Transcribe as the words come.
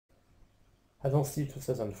Advanced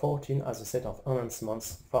 2014 has a set of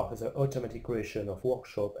enhancements for the automatic creation of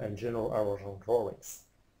workshop and general arrangement drawings.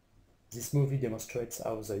 This movie demonstrates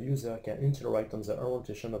how the user can interact on the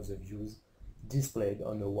orientation of the views displayed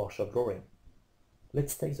on a workshop drawing.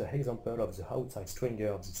 Let's take the example of the outside stringer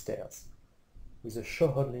of the stairs. With the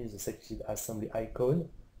Show Only the selected assembly icon,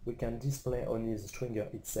 we can display only the stringer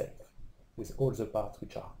itself, with all the parts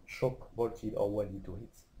which are shock, bolted or welded to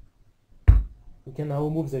it. We can now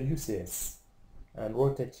move the UCS and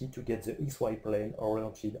rotate it to get the XY plane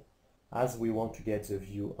oriented as we want to get the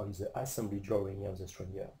view on the assembly drawing of the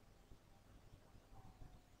stringer.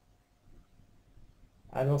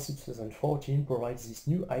 Advanced 2014 provides this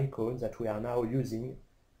new icon that we are now using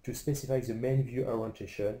to specify the main view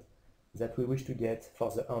orientation that we wish to get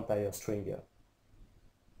for the entire stringer.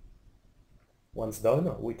 Once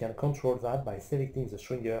done, we can control that by selecting the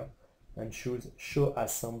stringer and choose Show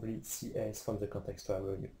Assembly CS from the contextual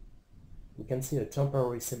menu. We can see a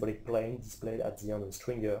temporary symbolic plane displayed at the end of the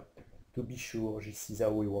stringer to be sure this is how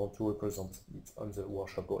we want to represent it on the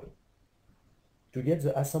workshop drawing. To get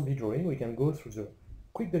the assembly drawing, we can go through the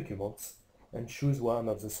Quick Documents and choose one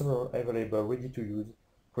of the several available ready-to-use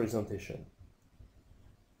presentation.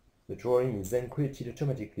 The drawing is then created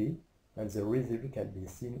automatically and the result can be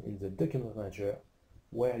seen in the Document Manager,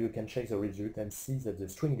 where you can check the result and see that the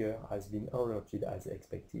stringer has been oriented as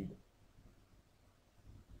expected.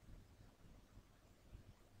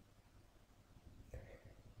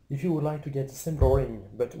 If you would like to get the same drawing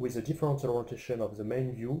but with a different orientation of the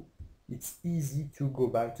main view, it's easy to go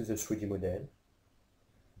back to the 3D model,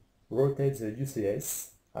 rotate the UCS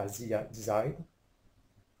as desired,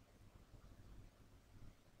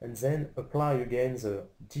 and then apply again the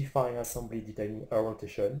Define Assembly Detailing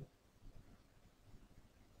orientation,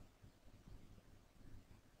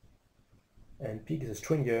 and pick the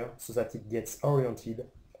stringer so that it gets oriented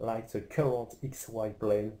like the current XY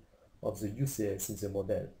plane of the UCS in the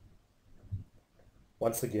model.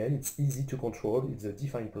 Once again, it's easy to control if the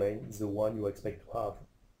defined plane is the one you expect to have.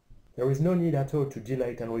 There is no need at all to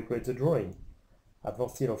delete and recreate the drawing.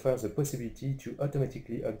 Advanced offers the possibility to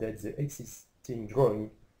automatically update the existing drawing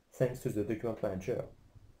thanks to the Document Manager.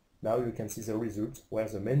 Now you can see the result where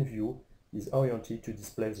the main view is oriented to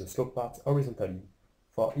display the slope parts horizontally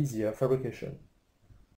for easier fabrication.